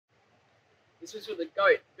This was for the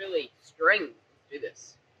goat, Billy, string. Let's do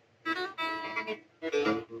this.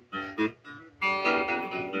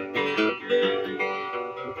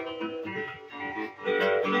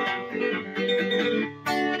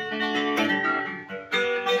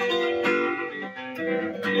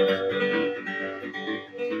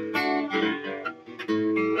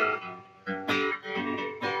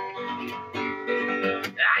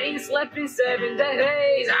 I ain't slept in 7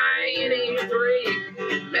 days, I ain't eaten 3.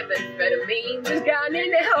 Methamphetamine just got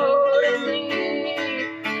into hold of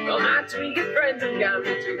me. All my tweaking friends have got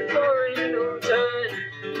me to the glory and no return.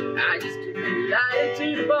 I just took the lighter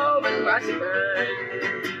to the bulb and watched it burn.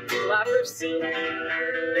 Life of sin,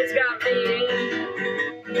 it's got me in.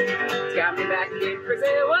 It's got me back in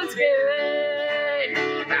prison once again.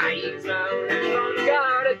 I use my own phone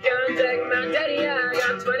card to contact my daddy. I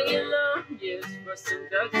got 20 long years for some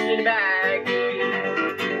drugs in the bag.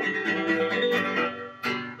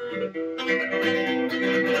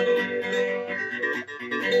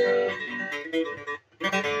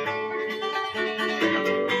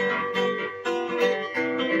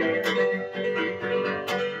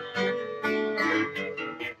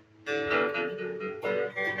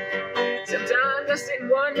 Sometimes I sit and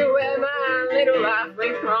wonder where my little life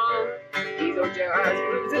went wrong. These old jailhouse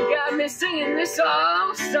blues have got me singing this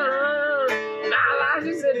old song. My life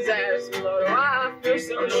is a disaster, Lord, oh, I feel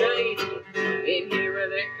so ashamed. In here where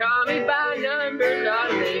they call me by number,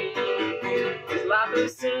 not me. This life of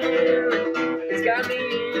sin, it's got me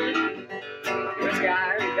in. It's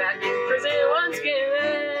got me back in prison once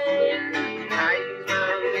again. I use my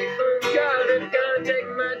only phone card to contact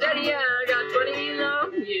my daddy. I got 20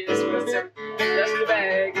 long years for some just a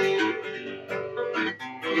bag.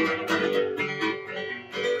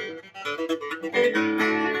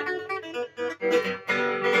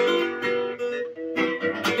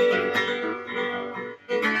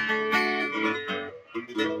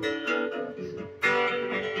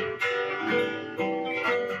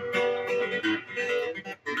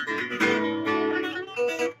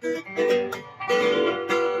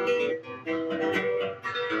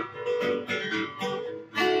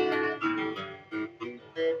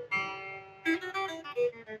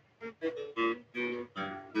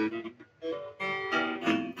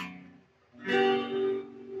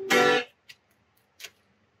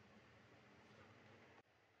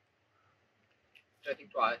 I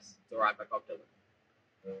think twice. It's alright by Bob Dylan.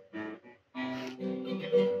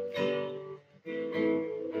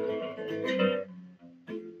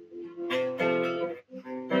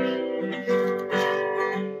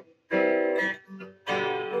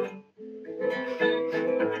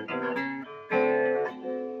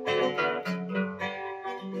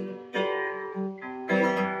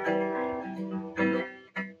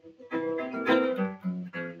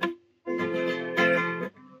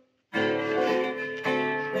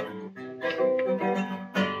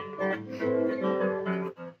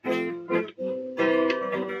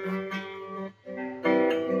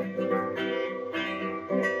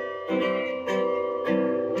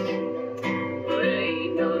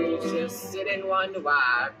 Wonder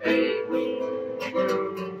why, baby.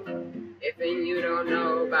 If you don't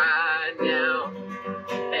know by now,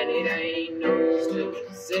 then it ain't no use to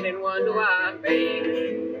sit and wonder why,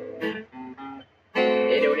 baby.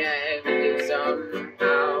 They don't have to do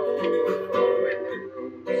somehow when the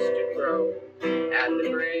rooster crows at the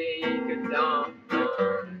break of dawn.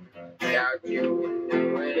 Without you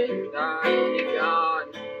knowing that you're gone,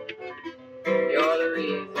 you're the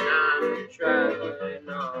reason I'm traveling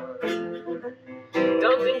on.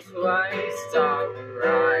 Don't think twice, it's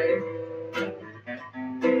alright.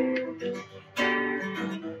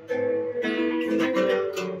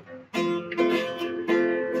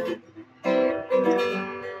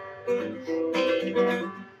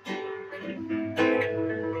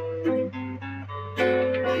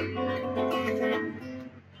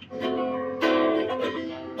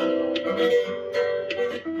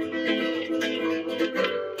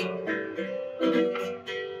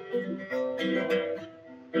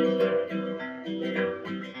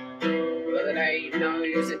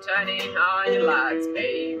 Turning on your lights,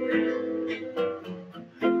 baby.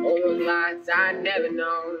 All those lights I never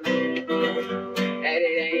known. And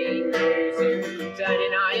it ain't no use in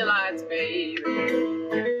turning on your lights, baby.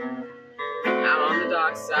 I'm on the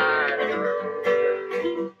dark side of the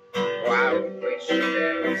road. Oh, I wish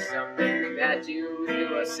there was something that you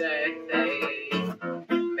do or say.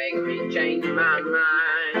 Make me change my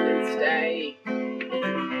mind and stay.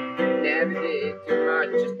 Never did too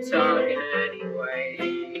much of talking anyway.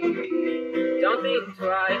 Don't think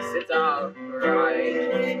twice, it's alright.